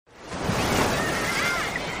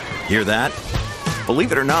Hear that?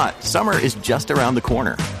 Believe it or not, summer is just around the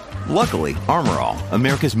corner. Luckily, Armor All,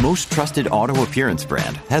 America's most trusted auto appearance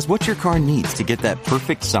brand, has what your car needs to get that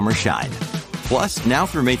perfect summer shine. Plus, now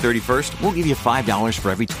through May 31st, we'll give you $5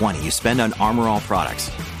 for every $20 you spend on Armor All products.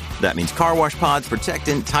 That means car wash pods,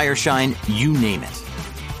 protectant, tire shine, you name it.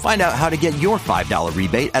 Find out how to get your $5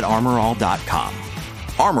 rebate at armorall.com.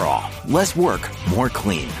 Armor All, less work, more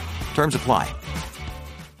clean. Terms apply.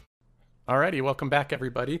 Alrighty, welcome back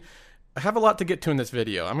everybody. I have a lot to get to in this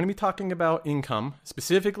video. I'm going to be talking about income,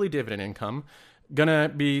 specifically dividend income. Gonna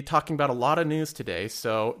be talking about a lot of news today.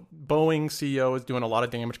 So Boeing CEO is doing a lot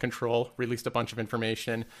of damage control, released a bunch of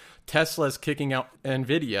information. Tesla's kicking out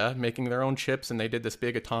NVIDIA, making their own chips, and they did this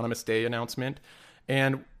big autonomous day announcement.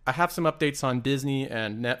 And I have some updates on Disney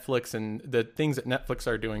and Netflix and the things that Netflix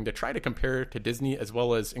are doing to try to compare to Disney, as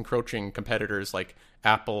well as encroaching competitors like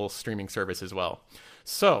Apple streaming service as well.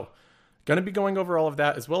 So going to be going over all of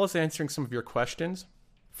that, as well as answering some of your questions.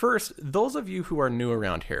 First, those of you who are new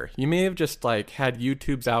around here, you may have just had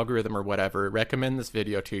YouTube's algorithm or whatever recommend this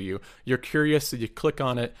video to you. You're curious, so you click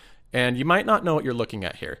on it, and you might not know what you're looking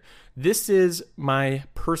at here. This is my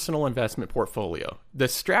personal investment portfolio. The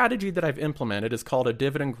strategy that I've implemented is called a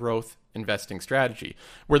dividend growth investing strategy,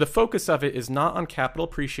 where the focus of it is not on capital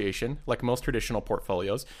appreciation, like most traditional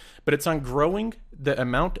portfolios, but it's on growing the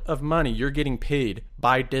amount of money you're getting paid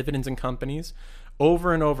by dividends and companies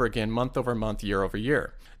over and over again, month over month, year over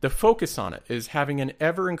year. The focus on it is having an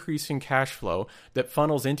ever-increasing cash flow that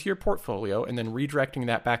funnels into your portfolio and then redirecting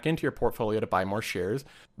that back into your portfolio to buy more shares,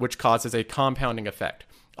 which causes a compounding effect.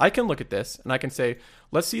 I can look at this and I can say,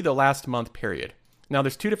 let's see the last month period. Now,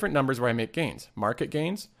 there's two different numbers where I make gains, market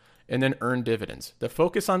gains and then earned dividends. The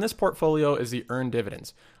focus on this portfolio is the earned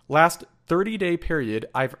dividends. Last 30-day period,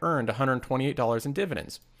 I've earned $128 in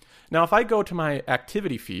dividends. Now, if I go to my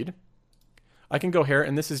activity feed, I can go here,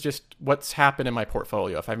 and this is just what's happened in my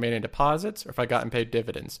portfolio. If I've made any deposits or if I've gotten paid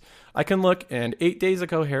dividends. I can look, and 8 days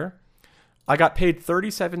ago here, I got paid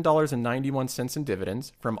 $37.91 in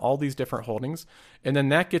dividends from all these different holdings, and then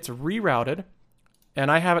that gets rerouted, and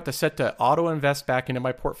I have it set to auto-invest back into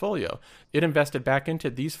my portfolio. It invested back into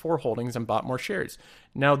these 4 holdings and bought more shares.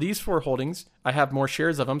 Now, these 4 holdings, I have more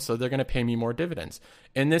shares of them, so they're going to pay me more dividends.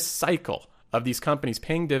 In this cycle of these companies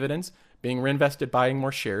paying dividends, being reinvested, buying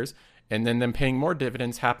more shares, and then them paying more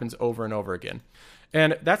dividends happens over and over again.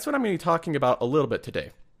 And that's what I'm going to be talking about a little bit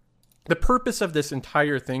today. The purpose of this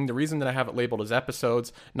entire thing, the reason that I have it labeled as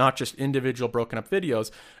episodes, not just individual broken up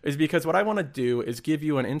videos, is because what I want to do is give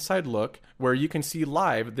you an inside look where you can see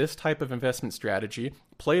live this type of investment strategy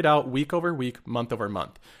played out week over week, month over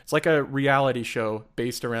month. It's like a reality show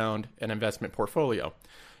based around an investment portfolio.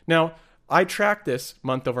 Now, I track this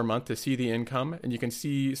month over month to see the income, and you can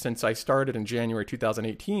see since I started in January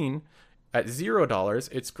 2018 at $0,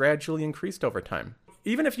 it's gradually increased over time.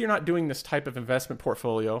 Even if you're not doing this type of investment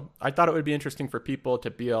portfolio, I thought it would be interesting for people to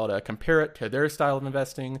be able to compare it to their style of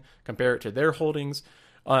investing, compare it to their holdings.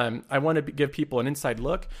 I want to give people an inside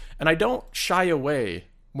look, and I don't shy away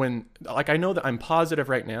when, I know that I'm positive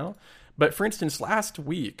right now, but for instance, last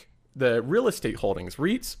week, the real estate holdings,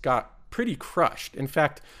 REITs, got pretty crushed. In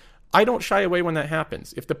fact, I don't shy away when that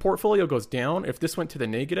happens. If the portfolio goes down, if this went to the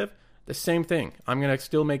negative, the same thing. I'm going to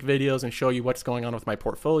still make videos and show you what's going on with my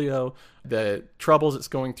portfolio, the troubles it's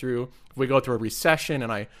going through. If we go through a recession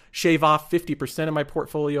and I shave off 50% of my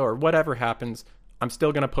portfolio or whatever happens, I'm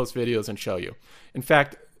still going to post videos and show you. In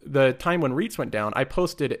fact, the time when REITs went down, I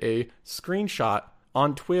posted a screenshot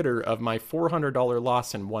on Twitter of my $400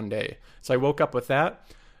 loss in one day. So I woke up with that,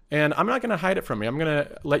 and I'm not going to hide it from you. I'm going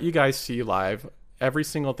to let you guys see live every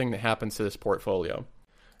single thing that happens to this portfolio.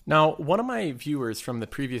 Now, one of my viewers from the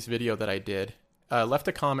previous video that I did left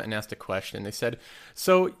a comment and asked a question. They said,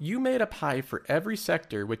 so you made a pie for every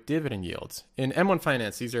sector with dividend yields. In M1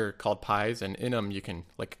 Finance, these are called pies, and in them you can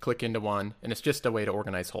click into one, and it's just a way to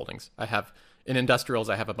organize holdings. In industrials,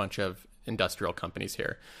 I have a bunch of industrial companies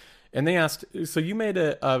here. And they asked, so you made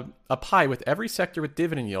a pie with every sector with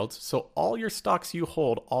dividend yields, so all your stocks you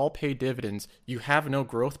hold all pay dividends. You have no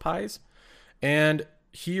growth pies? And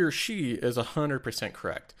he or she is 100%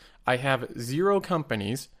 correct. I have 0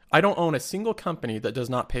 companies. I don't own a single company that does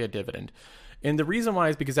not pay a dividend. And the reason why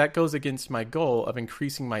is because that goes against my goal of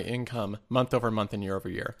increasing my income month over month and year over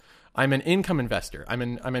year. I'm an income investor.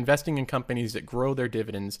 I'm investing in companies that grow their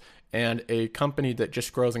dividends, and a company that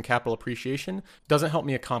just grows in capital appreciation doesn't help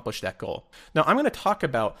me accomplish that goal. Now, I'm going to talk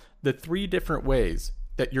about the 3 different ways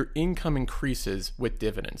that your income increases with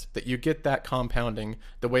dividends, that you get that compounding,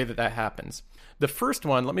 the way that that happens. The first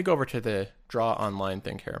one, let me go over to the draw online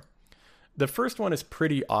thing here. The first one is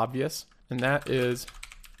pretty obvious, and that is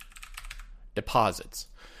deposits.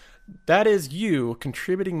 That is you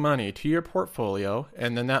contributing money to your portfolio,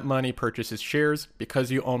 and then that money purchases shares.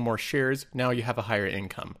 Because you own more shares, now you have a higher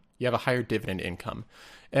income. You have a higher dividend income.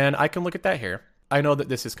 And I can look at that here. I know that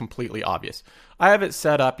this is completely obvious. I have it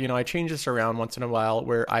set up, I change this around once in a while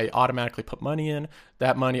where I automatically put money in.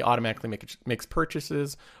 That money automatically makes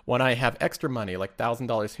purchases. When I have extra money, like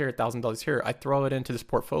 $1,000 here, $1,000 here, I throw it into this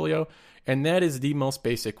portfolio. And that is the most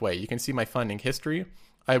basic way. You can see my funding history.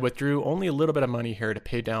 I withdrew only a little bit of money here to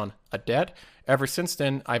pay down a debt. Ever since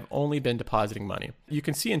then, I've only been depositing money. You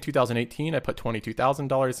can see in 2018, I put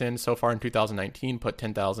 $22,000 in. So far in 2019, put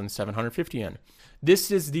 $10,750 in.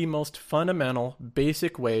 This is the most fundamental,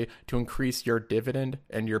 basic way to increase your dividend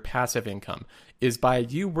and your passive income, is by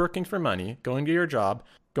you working for money, going to your job,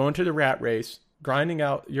 going to the rat race, grinding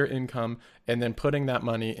out your income, and then putting that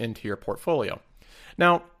money into your portfolio.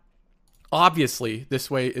 Now, obviously,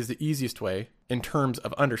 this way is the easiest way in terms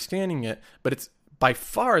of understanding it, but it's by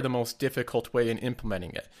far the most difficult way in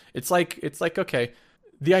implementing it. It's like, okay,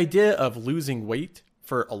 the idea of losing weight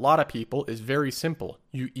for a lot of people is very simple.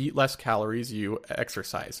 You eat less calories, you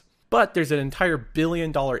exercise. But there's an entire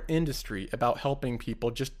billion-dollar industry about helping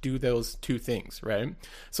people just do those two things, right?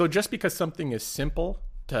 So just because something is simple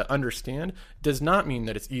to understand does not mean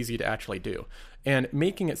that it's easy to actually do. And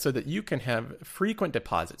making it so that you can have frequent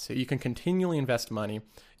deposits, so you can continually invest money,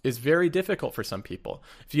 is very difficult for some people.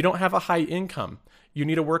 If you don't have a high income, you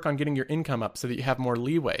need to work on getting your income up so that you have more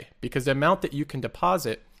leeway, because the amount that you can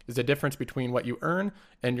deposit is the difference between what you earn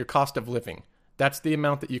and your cost of living. That's the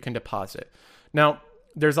amount that you can deposit. Now,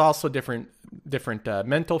 there's also different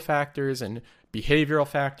mental factors and behavioral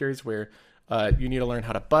factors where you need to learn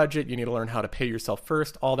how to budget, you need to learn how to pay yourself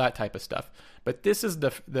first, all that type of stuff. But this is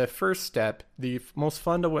the first step, the most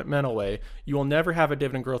fundamental way. You will never have a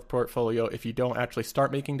dividend growth portfolio if you don't actually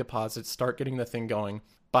start making deposits, start getting the thing going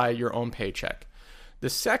by your own paycheck. The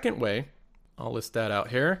second way, I'll list that out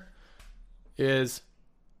here, is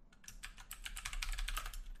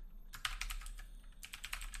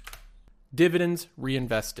dividends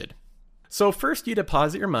reinvested. So first you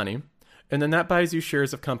deposit your money, and then that buys you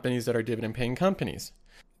shares of companies that are dividend paying companies.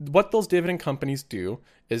 What those dividend companies do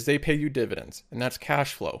is they pay you dividends, and that's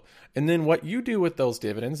cash flow. And then what you do with those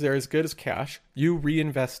dividends, they're as good as cash. You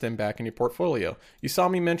reinvest them back in your portfolio. You saw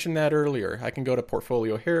me mention that earlier. I can go to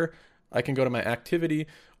portfolio here. I can go to my activity,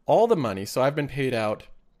 all the money. So I've been paid out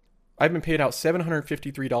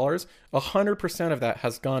 $753. 100% of that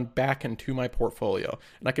has gone back into my portfolio.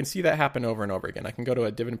 And I can see that happen over and over again. I can go to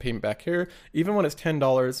a dividend payment back here. Even when it's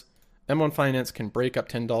 $10, M1 Finance can break up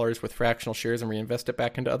 $10 with fractional shares and reinvest it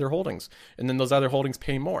back into other holdings. And then those other holdings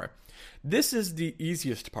pay more. This is the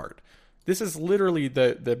easiest part. This is literally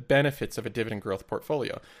the benefits of a dividend growth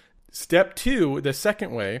portfolio. Step two, the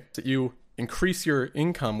second way that you increase your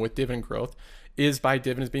income with dividend growth is by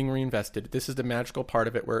dividends being reinvested. This is the magical part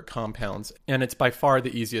of it where it compounds, and it's by far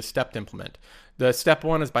the easiest step to implement. The step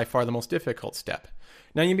one is by far the most difficult step.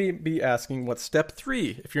 Now you may be asking, what's step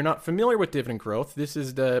three? If you're not familiar with dividend growth, this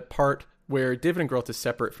is the part where dividend growth is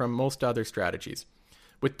separate from most other strategies.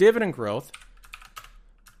 With dividend growth,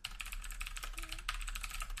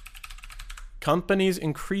 companies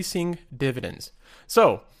increasing dividends.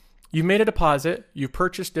 So you've made a deposit, you've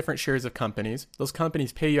purchased different shares of companies, those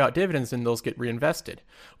companies pay you out dividends and those get reinvested.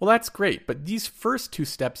 Well, that's great, but these first two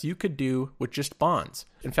steps you could do with just bonds.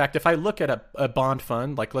 In fact, if I look at a bond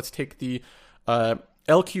fund, like let's take the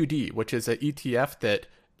LQD, which is an ETF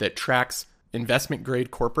that tracks investment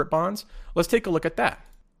grade corporate bonds, let's take a look at that.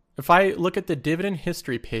 If I look at the dividend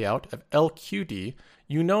history payout of LQD,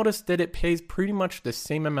 you notice that it pays pretty much the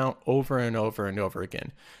same amount over and over and over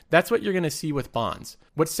again. That's what you're going to see with bonds.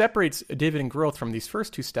 What separates dividend growth from these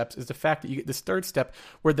first two steps is the fact that you get this third step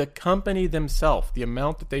where the company themselves, the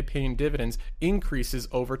amount that they pay in dividends, increases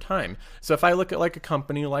over time. So if I look at like a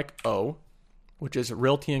company like O, which is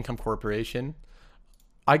Realty Income Corporation,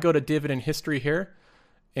 I go to dividend history here,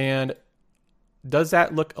 and does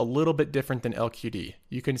that look a little bit different than LQD?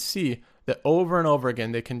 You can see that over and over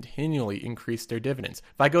again, they continually increase their dividends.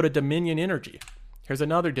 If I go to Dominion Energy, here's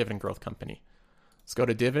another dividend growth company. Let's go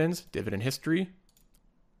to dividends, dividend history.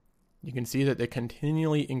 You can see that they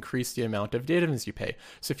continually increase the amount of dividends you pay.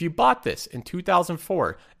 So if you bought this in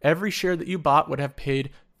 2004, every share that you bought would have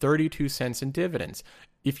paid 32 cents in dividends.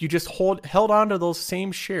 If you just held on to those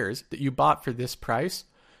same shares that you bought for this price,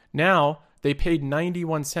 now they paid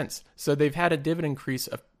 91 cents. So they've had a dividend increase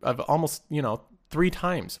of almost, 3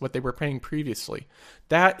 times what they were paying previously.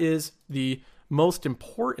 That is the most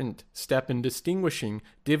important step in distinguishing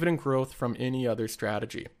dividend growth from any other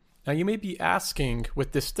strategy. Now, you may be asking,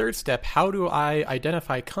 with this third step, how do I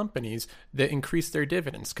identify companies that increase their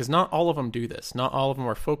dividends? Because not all of them do this. Not all of them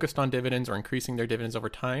are focused on dividends or increasing their dividends over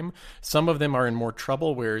time. Some of them are in more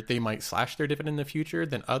trouble where they might slash their dividend in the future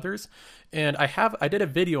than others. And I did a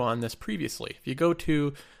video on this previously. If you go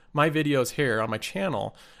to my videos here on my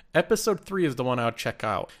channel, episode 3 is the one I would check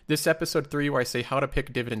out. This episode 3 where I say how to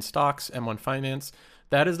pick dividend stocks, M1 Finance,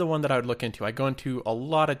 that is the one that I would look into. I go into a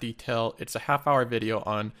lot of detail. It's a half-hour video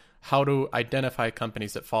on how to identify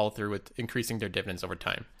companies that follow through with increasing their dividends over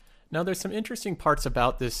time. Now, there's some interesting parts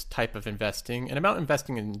about this type of investing and about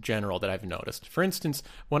investing in general that I've noticed. For instance,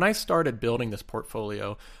 when I started building this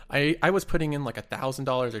portfolio, I was putting in like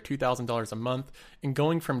 $1,000 or $2,000 a month and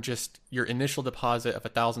going from just your initial deposit of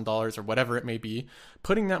 $1,000 or whatever it may be,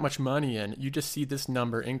 putting that much money in, you just see this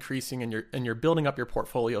number increasing and you're building up your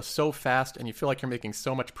portfolio so fast and you feel like you're making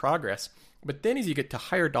so much progress. But then as you get to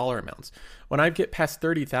higher dollar amounts, when I get past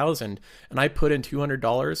 30,000 and I put in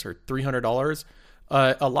 $200 or $300,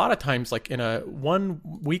 a lot of times, like in a 1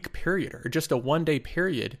 week period or just a 1 day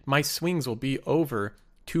period, my swings will be over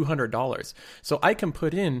 $200. So I can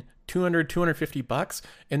put in $250,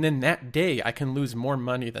 and then that day I can lose more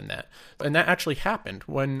money than that. And that actually happened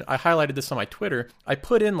when I highlighted this on my Twitter. I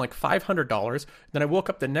put in like $500, then I woke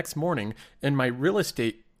up the next morning and my real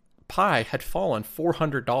estate pie had fallen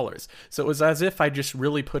 $400. So it was as if I just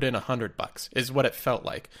really put in $100 is what it felt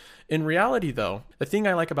like. In reality though, the thing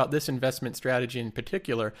I like about this investment strategy in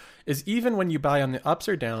particular is even when you buy on the ups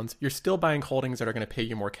or downs, you're still buying holdings that are going to pay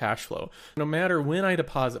you more cash flow. No matter when I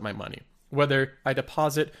deposit my money, whether I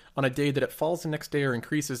deposit on a day that it falls the next day or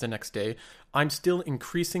increases the next day, I'm still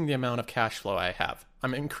increasing the amount of cash flow I have.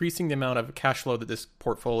 I'm increasing the amount of cash flow that this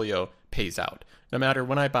portfolio pays out, no matter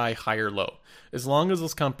when I buy high or low. As long as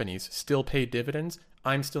those companies still pay dividends,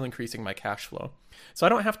 I'm still increasing my cash flow. So I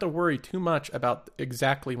don't have to worry too much about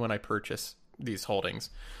exactly when I purchase these holdings.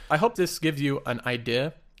 I hope this gives you an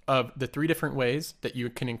idea of the 3 different ways that you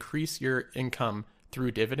can increase your income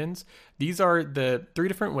through dividends. These are the 3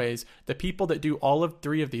 different ways that people that do all of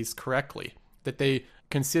 3 of these correctly, that they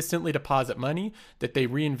consistently deposit money, that they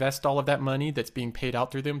reinvest all of that money that's being paid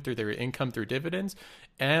out through them through their income through dividends,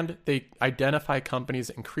 and they identify companies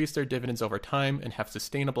that increase their dividends over time and have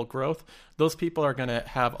sustainable growth. Those people are going to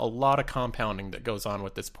have a lot of compounding that goes on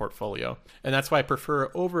with this portfolio. And that's why I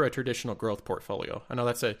prefer over a traditional growth portfolio. I know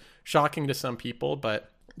that's shocking to some people,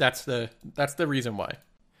 but that's the reason why.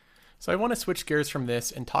 So I want to switch gears from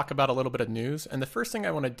this and talk about a little bit of news. And the first thing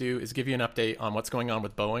I want to do is give you an update on what's going on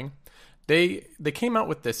with Boeing. They came out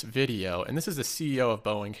with this video, and this is the CEO of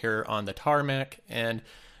Boeing here on the tarmac, and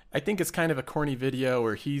I think it's kind of a corny video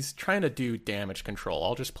where he's trying to do damage control.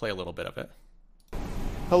 I'll just play a little bit of it.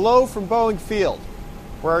 Hello from Boeing Field,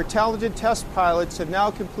 where our talented test pilots have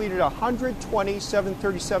now completed 120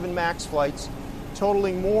 737 MAX flights,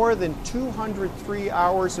 totaling more than 203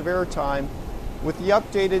 hours of airtime with the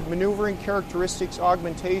updated Maneuvering Characteristics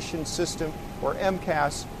Augmentation System, or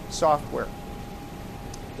MCAS, software.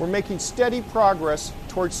 We're making steady progress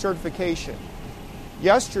towards certification.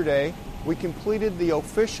 Yesterday, we completed the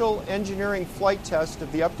official engineering flight test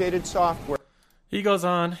of the updated software. He goes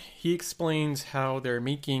on, he explains how they're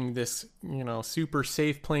making this, super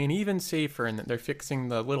safe plane even safer, and that they're fixing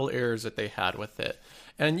the little errors that they had with it.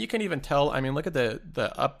 And you can even tell, look at the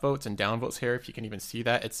upvotes and downvotes here, if you can even see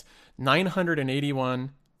that. It's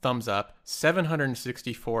 981 thumbs up,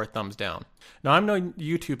 764 thumbs down. Now, I'm no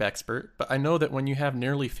YouTube expert, but I know that when you have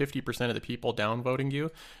nearly 50% of the people downvoting you,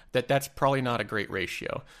 that's probably not a great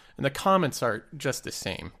ratio. And the comments are just the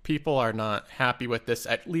same. People are not happy with this.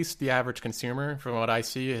 At least the average consumer, from what I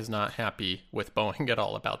see, is not happy with Boeing at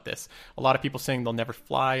all about this. A lot of people saying they'll never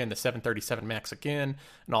fly in the 737 MAX again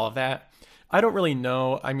and all of that. I don't really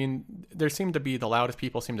know. There seem to be the loudest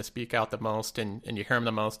people seem to speak out the most, and you hear them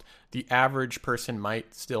the most. The average person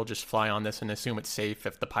might still just fly on this and assume it's safe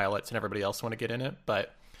if the pilots and everybody else want to get in it.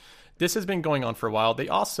 But this has been going on for a while. They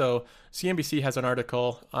also, CNBC has an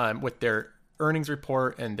article with their earnings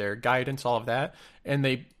report and their guidance, all of that, and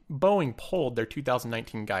Boeing pulled their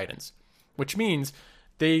 2019 guidance, which means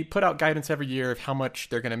they put out guidance every year of how much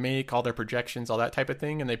they're going to make, all their projections, all that type of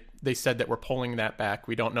thing. And they said that we're pulling that back.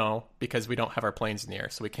 We don't know because we don't have our planes in the air.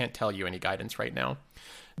 So we can't tell you any guidance right now.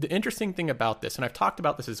 The interesting thing about this, and I've talked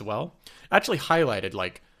about this as well, I actually highlighted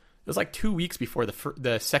it was 2 weeks before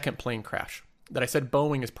the second plane crash that I said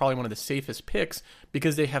Boeing is probably one of the safest picks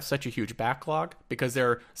because they have such a huge backlog, because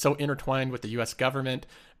they're so intertwined with the US government,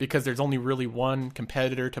 because there's only really one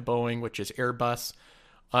competitor to Boeing, which is Airbus.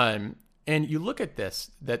 And you look at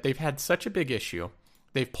this, that they've had such a big issue.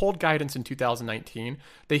 They've pulled guidance in 2019.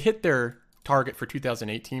 They hit their target for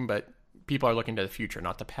 2018, but people are looking to the future,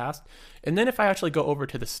 not the past. And then if I actually go over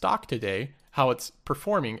to the stock today, how it's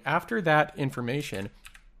performing after that information,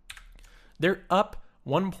 they're up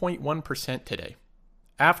 1.1% today.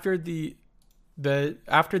 After the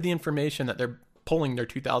information that they're pulling their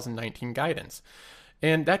 2019 guidance.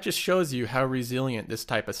 And that just shows you how resilient this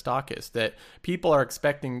type of stock is, that people are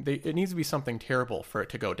expecting, it needs to be something terrible for it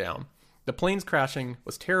to go down. The planes crashing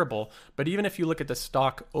was terrible, but even if you look at the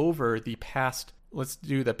stock over the past, let's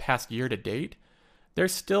do the past year to date, they're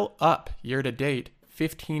still up year to date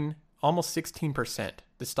 15, almost 16%.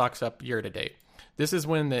 The stock's up year to date. This is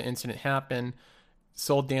when the incident happened,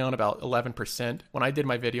 sold down about 11%. When I did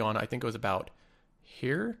my video on it, I think it was about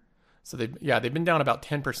here. So they've been down about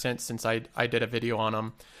 10% since I did a video on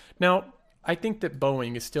them. Now, I think that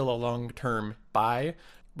Boeing is still a long-term buy.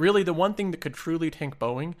 Really, the one thing that could truly tank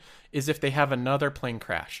Boeing is if they have another plane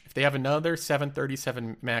crash. If they have another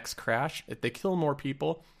 737 MAX crash, if they kill more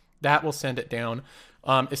people, that will send it down.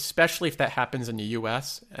 Especially if that happens in the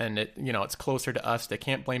U.S. and it's closer to us. They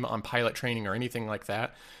can't blame it on pilot training or anything like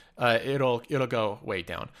that. It'll go way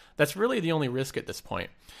down. That's really the only risk at this point.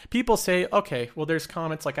 People say, okay, well, there's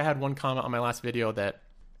comments. Like I had one comment on my last video that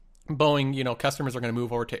Boeing, customers are going to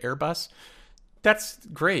move over to Airbus. That's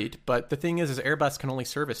great, but the thing is Airbus can only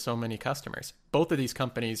service so many customers. Both of these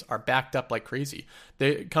companies are backed up like crazy.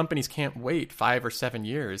 The companies can't wait 5 or 7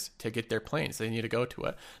 years to get their planes. They need to go to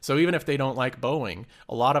it. So even if they don't like Boeing,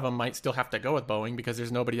 a lot of them might still have to go with Boeing because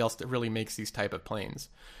there's nobody else that really makes these type of planes.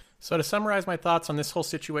 So to summarize my thoughts on this whole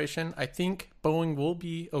situation, I think Boeing will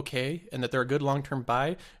be okay and that they're a good long-term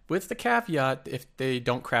buy, with the caveat if they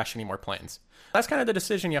don't crash any more planes. That's kind of the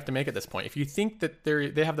decision you have to make at this point. If you think that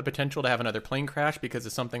they have the potential to have another plane crash because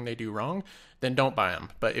of something they do wrong, then don't buy them.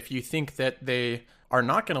 But if you think that they are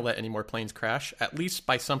not going to let any more planes crash, at least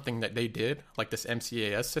by something that they did, like this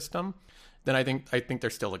MCAS system, then I think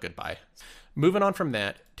they're still a good buy. Moving on from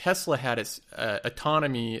that, Tesla had its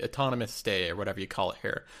autonomous day, or whatever you call it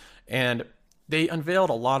here. And they unveiled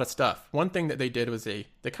a lot of stuff. One thing that they did was they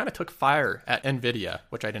kind of took fire at NVIDIA,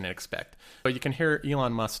 which I didn't expect. But you can hear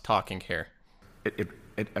Elon Musk talking here.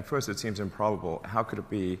 At first, it seems improbable. How could it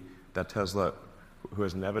be that Tesla, who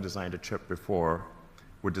has never designed a chip before,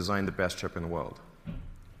 would design the best chip in the world?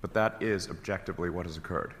 But that is objectively what has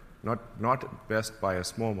occurred. Not best by a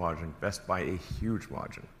small margin, best by a huge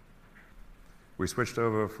margin. We switched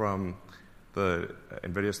over from the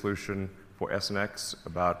NVIDIA solution for S and X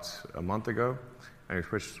about a month ago, and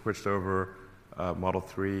we switched over Model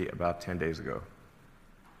 3 about 10 days ago.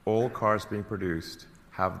 All cars being produced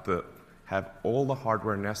have all the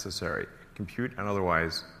hardware necessary, compute and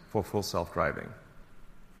otherwise, for full self-driving.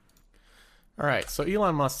 All right, so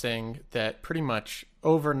Elon Musk saying that pretty much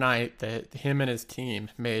overnight that him and his team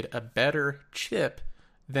made a better chip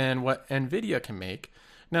than what NVIDIA can make.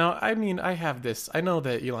 Now, I mean, I know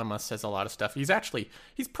that Elon Musk says a lot of stuff. He's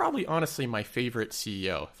probably honestly my favorite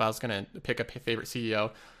CEO. If I was going to pick a favorite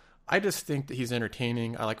CEO, I just think that he's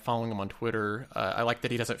entertaining. I like following him on Twitter. I like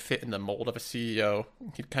that he doesn't fit in the mold of a CEO.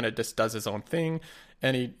 He kind of just does his own thing,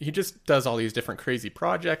 and he just does all these different crazy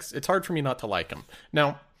projects. It's hard for me not to like him.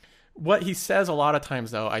 Now, what he says a lot of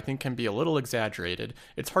times, though, I think can be a little exaggerated.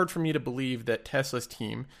 It's hard for me to believe that Tesla's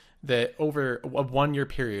team, that over a 1 year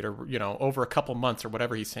period or, over a couple months or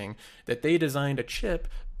whatever he's saying, that they designed a chip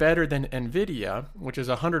better than NVIDIA, which is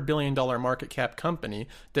a $100 billion market cap company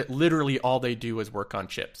that literally all they do is work on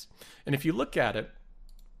chips. And if you look at it,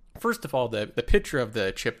 first of all, the picture of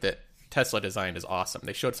the chip that Tesla designed is awesome.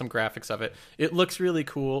 They showed some graphics of it. It looks really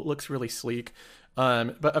cool. It looks really sleek.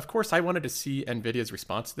 But of course, I wanted to see NVIDIA's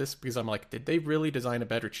response to this because I'm like, did they really design a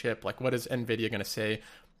better chip? Like, what is NVIDIA going to say?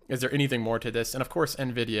 Is there anything more to this? And of course,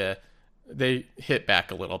 NVIDIA, they hit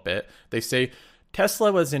back a little bit. They say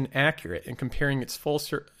Tesla was inaccurate in comparing its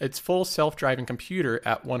full self-driving computer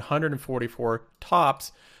at 144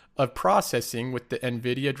 TOPS of processing with the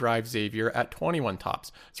NVIDIA Drive Xavier at 21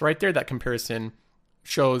 TOPS. So right there, that comparison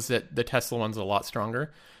shows that the Tesla one's a lot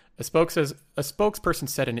stronger. A spokesperson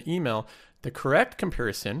said in an email, the correct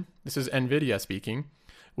comparison, this is NVIDIA speaking,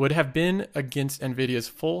 would have been against NVIDIA's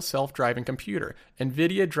full self-driving computer,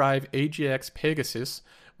 NVIDIA Drive AGX Pegasus,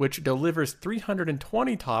 which delivers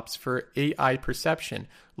 320 TOPS for AI perception,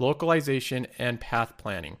 localization, and path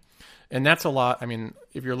planning. And that's a lot. I mean,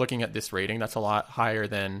 if you're looking at this rating, that's a lot higher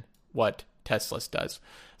than what Tesla's does.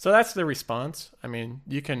 So that's the response. I mean,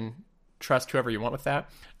 you can trust whoever you want with that.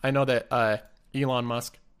 I know that Elon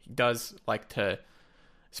Musk does like to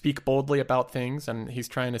speak boldly about things, and he's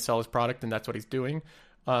trying to sell his product, and that's what he's doing.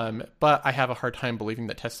 But I have a hard time believing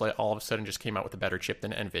that Tesla all of a sudden just came out with a better chip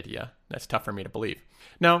than NVIDIA. That's tough for me to believe.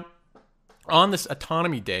 Now, On this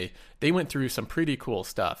autonomy day, they went through some pretty cool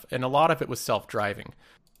stuff, and a lot of it was self-driving.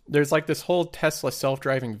 There's like this whole Tesla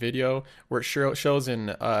self-driving video where it shows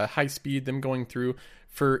in high speed them going through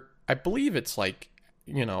for, I believe it's like,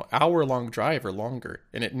 hour-long drive or longer,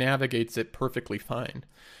 and it navigates it perfectly fine.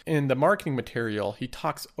 In the marketing material, he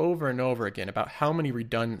talks over and over again about how many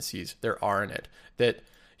redundancies there are in it, that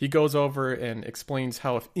he goes over and explains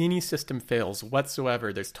how if any system fails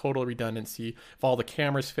whatsoever, there's total redundancy. If all the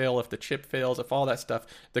cameras fail, if the chip fails, if all that stuff,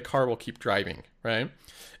 the car will keep driving, right?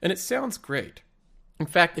 And it sounds great. In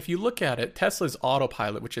fact, if you look at it, Tesla's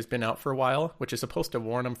autopilot, which has been out for a while, which is supposed to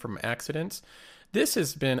warn them from accidents, this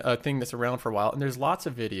has been a thing that's around for a while, and there's lots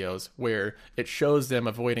of videos where it shows them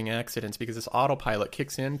avoiding accidents because this autopilot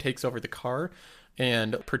kicks in, takes over the car,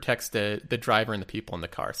 and protects the driver and the people in the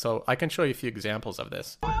car. So I can show you a few examples of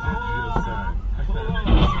this.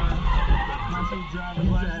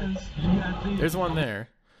 There's one there.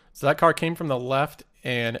 So that car came from the left,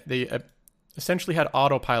 and they essentially had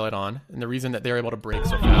autopilot on, and the reason that they're able to brake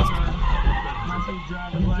so fast.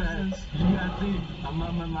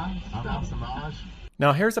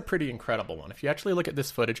 Now here's a pretty incredible one. If you actually look at this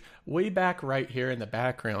footage, way back right here in the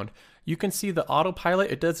background, you can see the autopilot.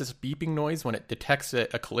 It does this beeping noise when it detects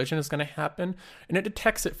that a collision is going to happen, and it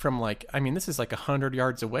detects it from this is like 100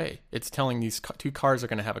 yards away. It's telling these two cars are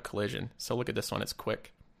going to have a collision. So look at this one, it's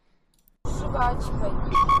quick.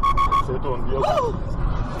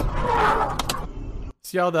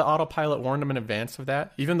 See how the autopilot warned them in advance of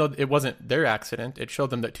that? Even though it wasn't their accident, it showed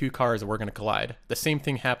them that two cars were going to collide. The same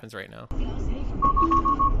thing happens right now.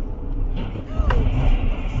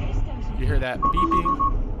 You hear that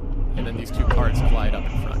beeping, and then these two cars collide up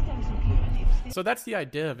in front. So that's the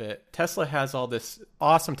idea of it. Tesla has all this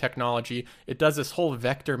awesome technology. It does this whole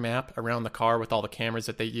vector map around the car with all the cameras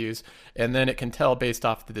that they use, and then it can tell based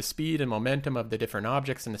off the speed and momentum of the different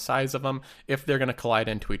objects and the size of them if they're going to collide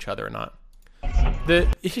into each other or not. The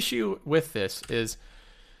issue with this is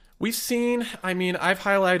we've seen, I've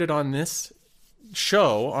highlighted on this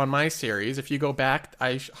show, on my series, if you go back,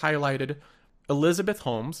 I highlighted Elizabeth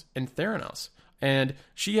Holmes and Theranos. And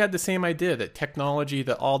she had the same idea that technology,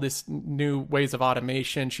 that all this new ways of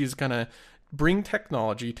automation, she's going to bring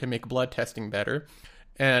technology to make blood testing better.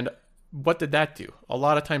 And what did that do? A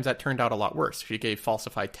lot of times that turned out a lot worse. She gave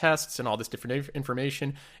falsified tests and all this different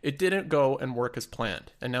information. It didn't go and work as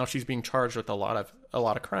planned. And now she's being charged with a lot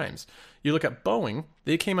of crimes. You look at Boeing,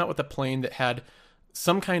 they came out with a plane that had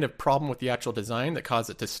some kind of problem with the actual design that caused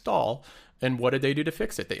it to stall. And what did they do to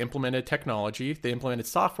fix it? They implemented technology. They implemented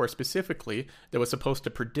software specifically that was supposed to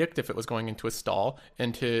predict if it was going into a stall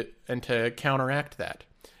and to counteract that.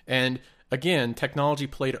 And again, technology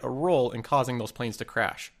played a role in causing those planes to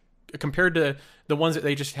crash. Compared to the ones that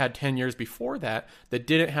they just had 10 years before that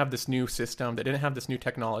didn't have this new system, that didn't have this new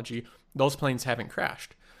technology, those planes haven't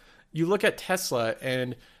crashed. You look at Tesla,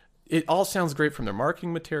 and it all sounds great from their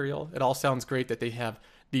marketing material. It all sounds great that they have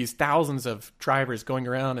these thousands of drivers going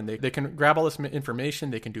around, and they can grab all this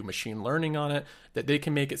information, they can do machine learning on it, that they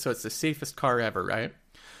can make it so it's the safest car ever, right?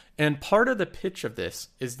 And part of the pitch of this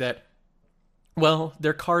is that, well,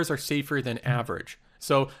 their cars are safer than average.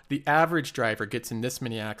 So the average driver gets in this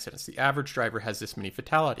many accidents. The average driver has this many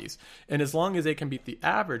fatalities. And as long as they can beat the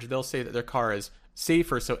average, they'll say that their car is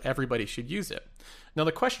safer, so everybody should use it. Now,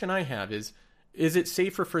 the question I have is it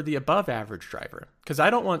safer for the above average driver? Because I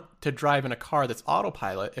don't want to drive in a car that's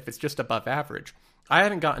autopilot if it's just above average. I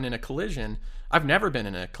haven't gotten in a collision. I've never been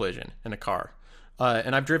in a collision in a car.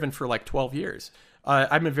 And I've driven for like 12 years.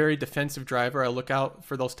 I'm a very defensive driver. I look out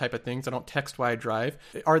for those type of things. I don't text while I drive.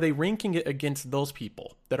 Are they ranking it against those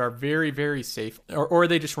people that are very, very safe? Or are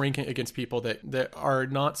they just ranking it against people that are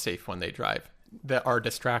not safe when they drive, that are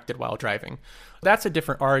distracted while driving? That's a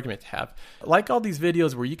different argument to have. Like all these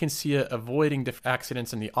videos where you can see it avoiding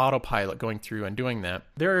accidents and the autopilot going through and doing that,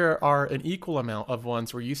 there are an equal amount of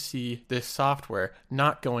ones where you see this software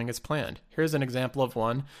not going as planned. Here's an example of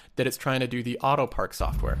one that it's trying to do the auto park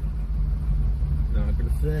software. Not gonna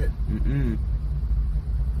fit.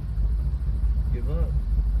 Give up.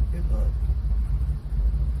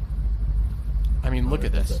 Look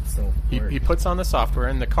at this. He puts on the software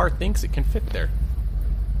and the car thinks it can fit there.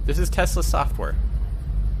 This is Tesla software.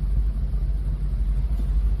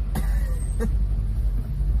 Are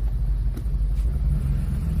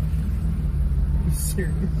you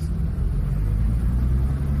serious?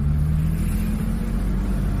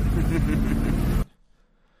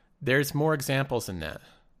 There's more examples in that.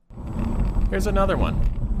 Here's another one.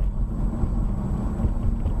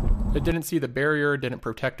 It didn't see the barrier, didn't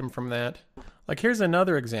protect him from that. Like here's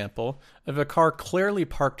another example of a car clearly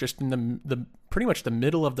parked just in the pretty much the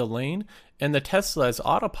middle of the lane, and the Tesla's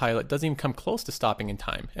autopilot doesn't even come close to stopping in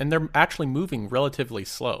time, and they're actually moving relatively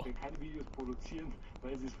slow.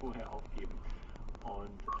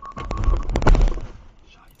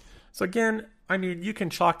 So again, I mean, you can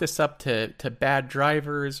chalk this up to bad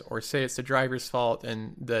drivers or say it's the driver's fault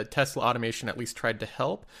and the Tesla automation at least tried to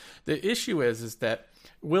help. The issue is that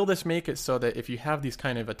will this make it so that if you have these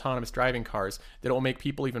kind of autonomous driving cars, that it will make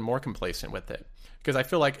people even more complacent with it? Because I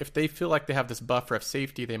feel like if they feel like they have this buffer of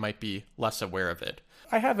safety, they might be less aware of it.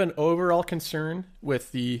 I have an overall concern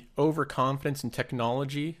with the overconfidence in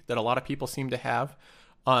technology that a lot of people seem to have,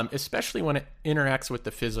 especially when it interacts with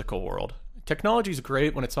the physical world. Technology is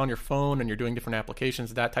great when it's on your phone and you're doing different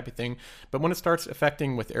applications, that type of thing. But when it starts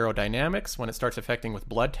affecting with aerodynamics, when it starts affecting with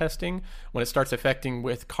blood testing, when it starts affecting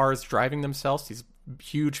with cars driving themselves, these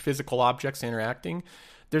huge physical objects interacting,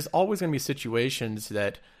 there's always going to be situations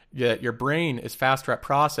that your brain is faster at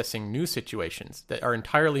processing new situations that are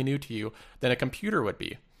entirely new to you than a computer would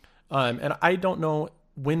be. And I don't know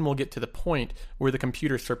when we'll get to the point where the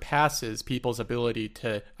computer surpasses people's ability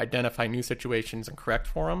to identify new situations and correct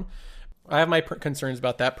for them. I have my concerns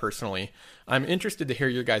about that personally. I'm interested to hear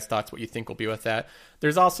your guys' thoughts, what you think will be with that.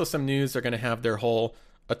 There's also some news they're going to have their whole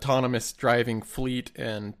autonomous driving fleet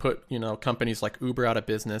and put, companies like Uber out of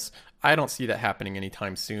business. I don't see that happening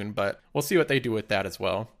anytime soon, but we'll see what they do with that as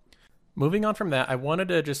well. Moving on from that, I wanted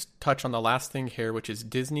to just touch on the last thing here, which is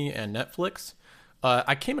Disney and Netflix.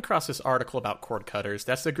 I came across this article about cord cutters.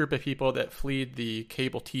 That's a group of people that fleed the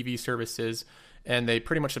cable TV services, and they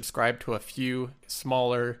pretty much subscribe to a few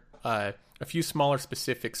smaller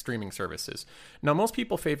specific streaming services. Now, most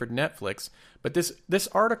people favored Netflix, but this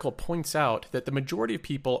article points out that the majority of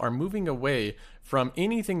people are moving away from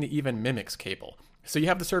anything that even mimics cable. So you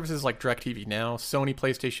have the services like DirecTV Now, Sony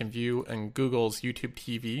PlayStation Vue, and Google's YouTube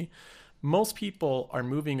TV. Most people are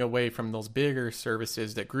moving away from those bigger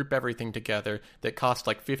services that group everything together that cost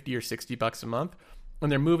like $50 or $60 a month.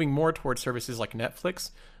 And they're moving more towards services like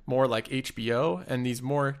Netflix, more like HBO, and these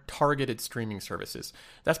more targeted streaming services.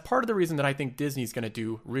 That's part of the reason that I think Disney's going to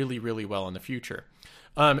do really, really well in the future.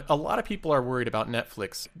 A lot of people are worried about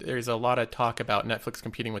Netflix. There's a lot of talk about Netflix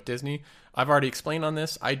competing with Disney. I've already explained on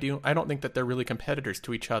this. I don't think that they're really competitors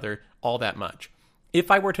to each other all that much.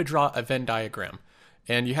 If I were to draw a Venn diagram,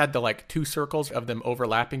 and you had the two circles of them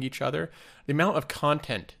overlapping each other, the amount of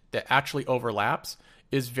content that actually overlaps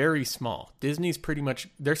is very small. Disney's pretty much,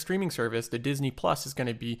 their streaming service, the Disney Plus, is going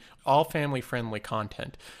to be all family-friendly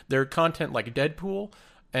content. Their content like Deadpool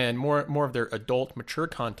and more of their adult, mature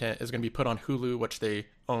content is going to be put on Hulu, which they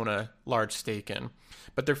own a large stake in.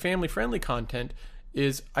 But their family-friendly content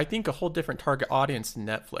is, I think, a whole different target audience than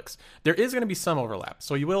Netflix. There is going to be some overlap.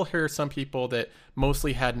 So you will hear some people that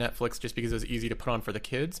mostly had Netflix just because it was easy to put on for the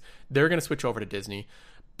kids. They're going to switch over to Disney.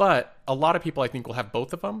 But a lot of people, I think, will have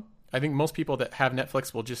both of them. I think most people that have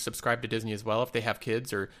Netflix will just subscribe to Disney as well if they have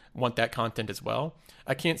kids or want that content as well.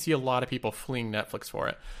 I can't see a lot of people fleeing Netflix for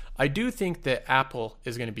it. I do think that Apple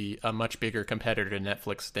is going to be a much bigger competitor to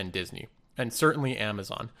Netflix than Disney, and certainly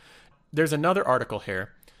Amazon. There's another article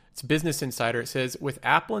here. It's Business Insider. It says, with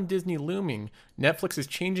Apple and Disney looming, Netflix is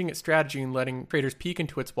changing its strategy and letting creators peek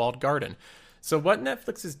into its walled garden. So what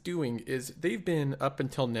Netflix is doing is they've been, up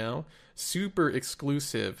until now, super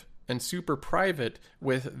exclusive and super private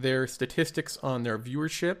with their statistics on their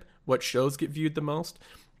viewership, what shows get viewed the most.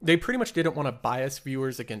 They pretty much didn't want to bias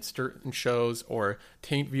viewers against certain shows or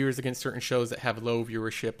taint viewers against certain shows that have low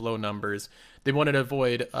viewership, low numbers. They wanted to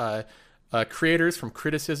avoid creators from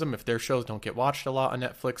criticism if their shows don't get watched a lot on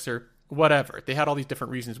Netflix or whatever. They had all these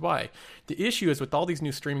different reasons why. The issue is with all these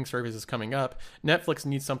new streaming services coming up, Netflix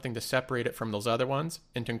needs something to separate it from those other ones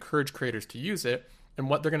and to encourage creators to use it. And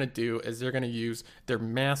what they're going to do is they're going to use their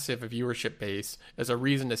massive viewership base as a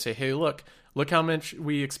reason to say, hey, look how much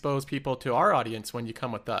we expose people to our audience when you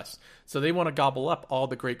come with us. So they want to gobble up all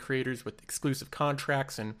the great creators with exclusive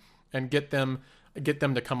contracts and get them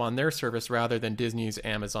to come on their service rather than Disney's,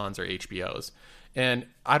 Amazon's, or HBO's. And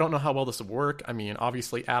I don't know how well this will work. I mean,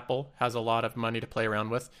 obviously Apple has a lot of money to play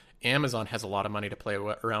around with. Amazon has a lot of money to play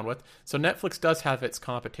around with. So Netflix does have its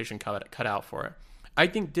competition cut out for it. I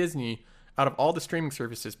think Disney, out of all the streaming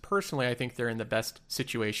services, personally, I think they're in the best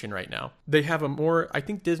situation right now. I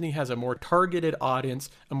think Disney has a more targeted audience,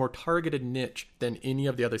 a more targeted niche than any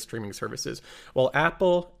of the other streaming services. While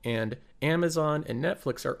Apple and Amazon and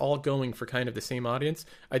Netflix are all going for kind of the same audience,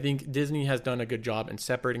 I think Disney has done a good job in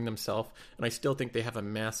separating themselves, and I still think they have a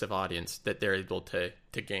massive audience that they're able to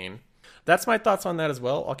gain. That's my thoughts on that as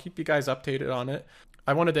well. I'll keep you guys updated on it.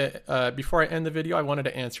 I wanted to, before I end the video, I wanted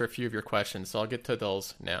to answer a few of your questions, so I'll get to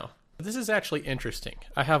those now. This is actually interesting.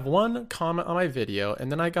 I have one comment on my video,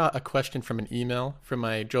 and then I got a question from an email from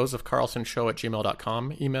my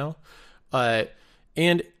josephcarlsonshow@gmail.com email.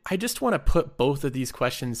 And I just want to put both of these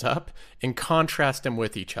questions up and contrast them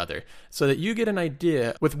with each other so that you get an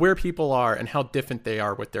idea with where people are and how different they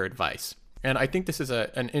are with their advice. And I think this is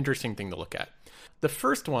an interesting thing to look at. The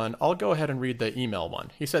first one, I'll go ahead and read the email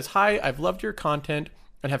one. He says, "Hi, I've loved your content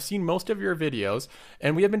and have seen most of your videos,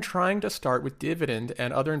 and we have been trying to start with Dividend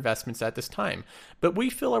and other investments at this time. But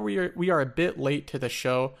we feel we are a bit late to the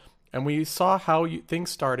show, and we saw how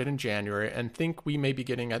things started in January and think we may be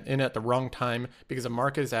getting in at the wrong time because the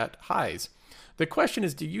market is at highs. The question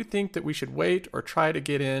is, do you think that we should wait or try to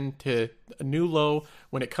get into a new low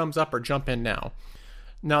when it comes up or jump in now?"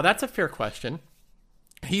 Now, that's a fair question.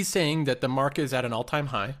 He's saying that the market is at an all-time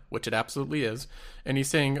high, which it absolutely is. And he's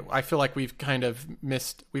saying, I feel like we've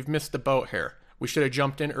missed the boat here. We should have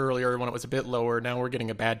jumped in earlier when it was a bit lower. Now we're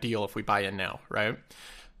getting a bad deal if we buy in now, right?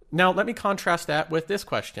 Now, let me contrast that with this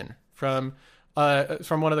question from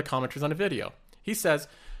one of the commenters on a video. He says,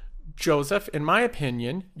 "Joseph, in my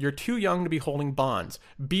opinion, you're too young to be holding bonds.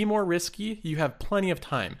 Be more risky. You have plenty of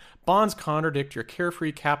time. Bonds contradict your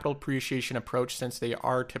carefree capital appreciation approach since they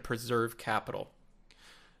are to preserve capital."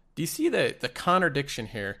 Do you see the contradiction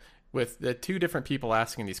here with the two different people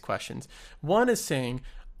asking these questions? One is saying,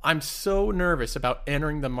 I'm so nervous about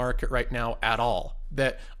entering the market right now at all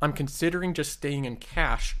that I'm considering just staying in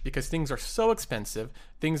cash because things are so expensive,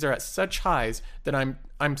 things are at such highs that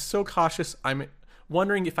I'm so cautious, I'm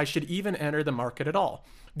wondering if I should even enter the market at all.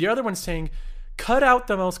 The other one's saying, cut out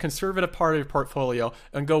the most conservative part of your portfolio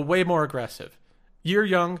and go way more aggressive. You're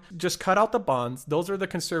young, just cut out the bonds. Those are the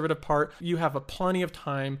conservative part. You have plenty of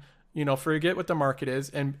time, forget what the market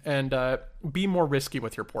is and be more risky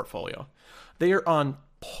with your portfolio. They are on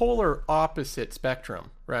polar opposite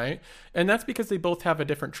spectrum, right? And that's because they both have a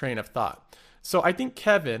different train of thought. So I think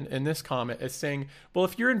Kevin in this comment is saying, well,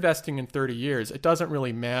 if you're investing in 30 years, it doesn't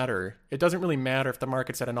really matter. It doesn't really matter if the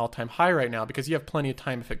market's at an all-time high right now because you have plenty of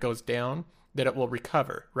time if it goes down that it will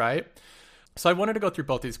recover, right? So I wanted to go through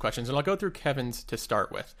both these questions, and I'll go through Kevin's to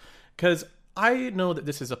start with, because I know that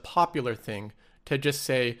this is a popular thing to just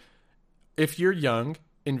say, if you're young,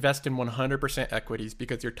 invest in 100% equities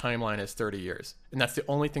because your timeline is 30 years. And that's the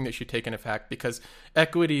only thing that should take into effect because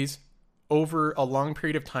equities over a long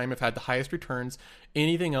period of time have had the highest returns.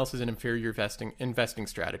 Anything else is an inferior investing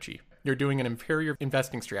strategy. You're doing an inferior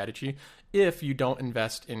investing strategy if you don't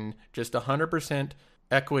invest in just 100%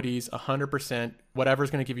 equities, 100%,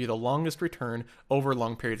 whatever's going to give you the longest return over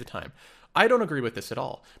long periods of time. I don't agree with this at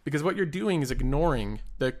all because what you're doing is ignoring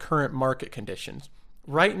the current market conditions.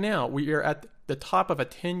 Right now, we are at the top of a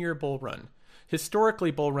 10-year bull run.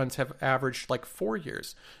 Historically, bull runs have averaged like 4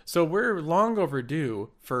 years. So we're long overdue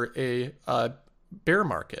for a bear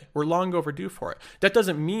market. We're long overdue for it. That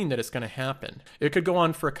doesn't mean that it's going to happen. It could go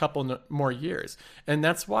on for a couple more years. And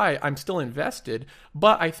that's why I'm still invested.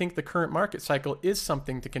 But I think the current market cycle is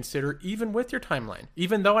something to consider even with your timeline.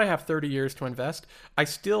 Even though I have 30 years to invest, I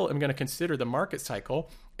still am going to consider the market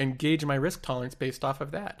cycle and gauge my risk tolerance based off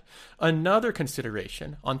of that. Another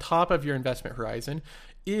consideration on top of your investment horizon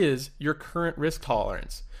is your current risk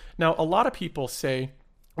tolerance. Now, a lot of people say,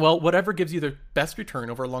 well, whatever gives you the best return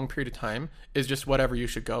over a long period of time is just whatever you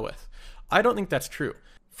should go with. I don't think that's true.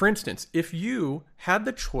 For instance, if you had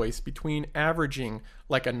the choice between averaging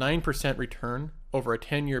like a 9% return over a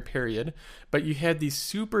 10-year period, but you had these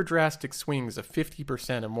super drastic swings of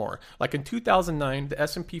 50% or more, like in 2009, the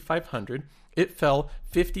S&P 500, it fell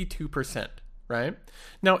 52%. Right?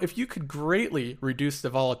 Now, if you could greatly reduce the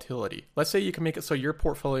volatility, let's say you can make it so your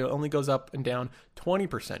portfolio only goes up and down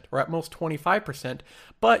 20% or at most 25%,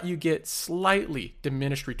 but you get slightly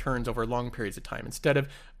diminished returns over long periods of time. Instead of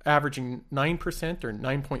averaging 9% or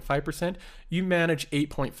 9.5%, you manage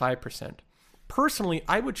 8.5%. Personally,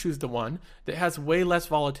 I would choose the one that has way less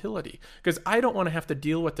volatility because I don't want to have to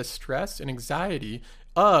deal with the stress and anxiety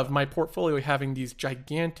of my portfolio having these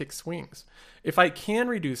gigantic swings. If I can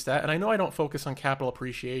reduce that, and I know I don't focus on capital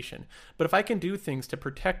appreciation, but if I can do things to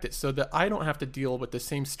protect it so that I don't have to deal with the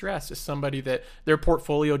same stress as somebody that their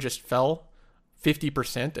portfolio just fell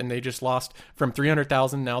 50% and they just lost from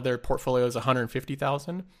 300,000, now their portfolio is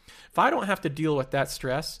 150,000. If I don't have to deal with that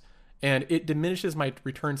stress and it diminishes my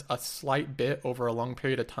returns a slight bit over a long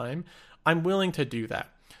period of time, I'm willing to do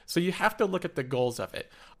that. So you have to look at the goals of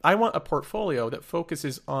it. I want a portfolio that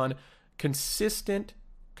focuses on consistent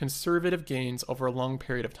conservative gains over a long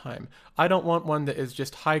period of time. I don't want one that is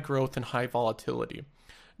just high growth and high volatility.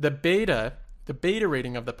 The beta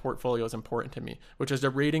rating of the portfolio is important to me, which is the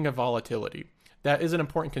rating of volatility. That is an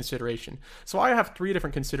important consideration. So I have 3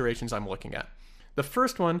 different considerations I'm looking at. The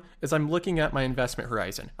first one is I'm looking at my investment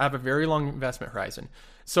horizon. I have a very long investment horizon.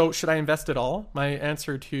 So should I invest at all? My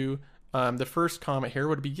answer to the first comment here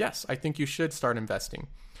would be yes, I think you should start investing.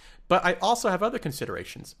 But I also have other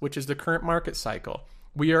considerations, which is the current market cycle.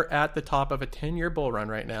 We are at the top of a 10-year bull run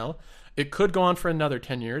right now. It could go on for another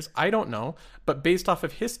 10 years. I don't know. But based off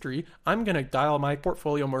of history, I'm going to dial my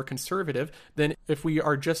portfolio more conservative than if we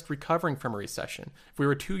are just recovering from a recession, if we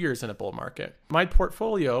were 2 years in a bull market. My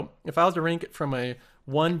portfolio, if I was to rank it from a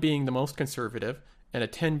 1 being the most conservative and a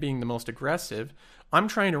 10 being the most aggressive, I'm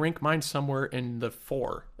trying to rank mine somewhere in the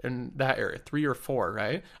 4, in that area, 3 or 4,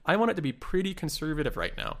 right? I want it to be pretty conservative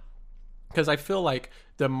right now. Because I feel like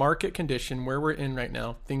the market condition where we're in right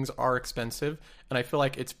now, things are expensive, and I feel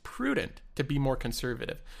like it's prudent to be more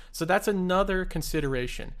conservative. So that's another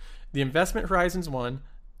consideration. The investment horizon's one,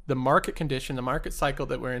 the market condition, the market cycle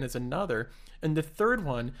that we're in is another, and the third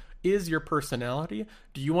one is your personality.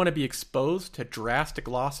 Do you want to be exposed to drastic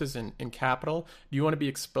losses in capital? Do you want to be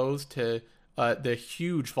exposed to the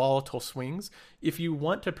huge volatile swings? If you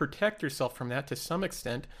want to protect yourself from that to some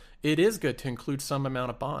extent, it is good to include some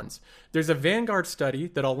amount of bonds. There's a Vanguard study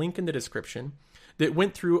that I'll link in the description that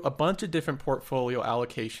went through a bunch of different portfolio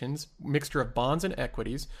allocations, mixture of bonds and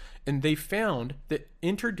equities, and they found that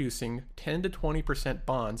introducing 10 to 20%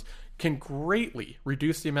 bonds can greatly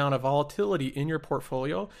reduce the amount of volatility in your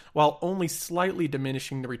portfolio while only slightly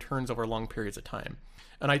diminishing the returns over long periods of time.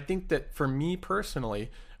 And I think that for me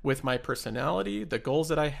personally, with my personality, the goals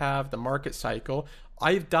that I have, the market cycle,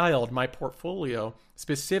 I've dialed my portfolio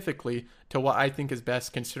specifically to what I think is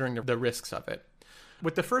best considering the risks of it.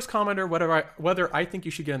 With the first commenter, whether I think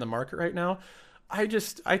you should get in the market right now, I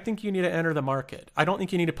think you need to enter the market. I don't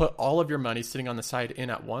think you need to put all of your money sitting on the side in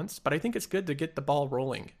at once, but I think it's good to get the ball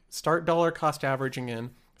rolling. Start dollar cost averaging in,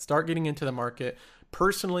 start getting into the market.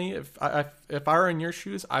 Personally, if I were in your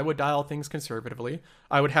shoes, I would dial things conservatively.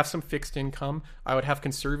 I would have some fixed income. I would have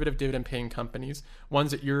conservative dividend paying companies,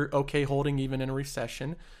 ones that you're okay holding even in a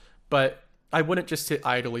recession. But I wouldn't just sit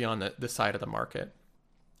idly on the side of the market.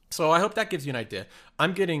 So I hope that gives you an idea.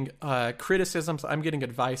 I'm getting criticisms. I'm getting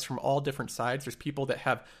advice from all different sides. There's people that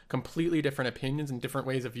have completely different opinions and different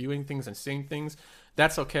ways of viewing things and seeing things.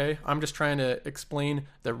 That's okay. I'm just trying to explain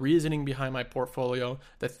the reasoning behind my portfolio,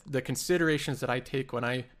 the considerations that I take when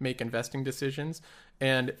I make investing decisions.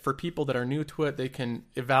 And for people that are new to it, they can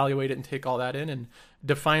evaluate it and take all that in and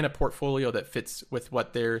define a portfolio that fits with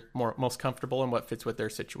what they're most comfortable and what fits with their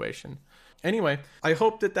situation. Anyway, I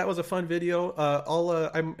hope that was a fun video.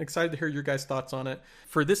 I'm excited to hear your guys' thoughts on it.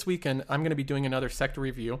 For this weekend, I'm going to be doing another sector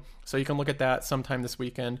review, so you can look at that sometime this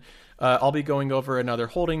weekend. I'll be going over another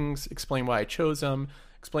holdings, explain why I chose them,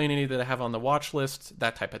 explain any that I have on the watch list,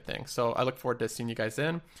 that type of thing. So I look forward to seeing you guys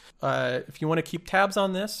then. If you want to keep tabs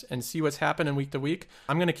on this and see what's happening week to week,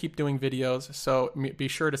 I'm going to keep doing videos, so be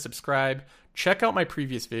sure to subscribe. Check out my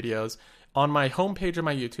previous videos. On my homepage of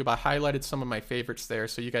my YouTube, I highlighted some of my favorites there,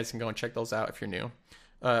 so you guys can go and check those out if you're new.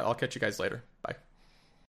 I'll catch you guys later.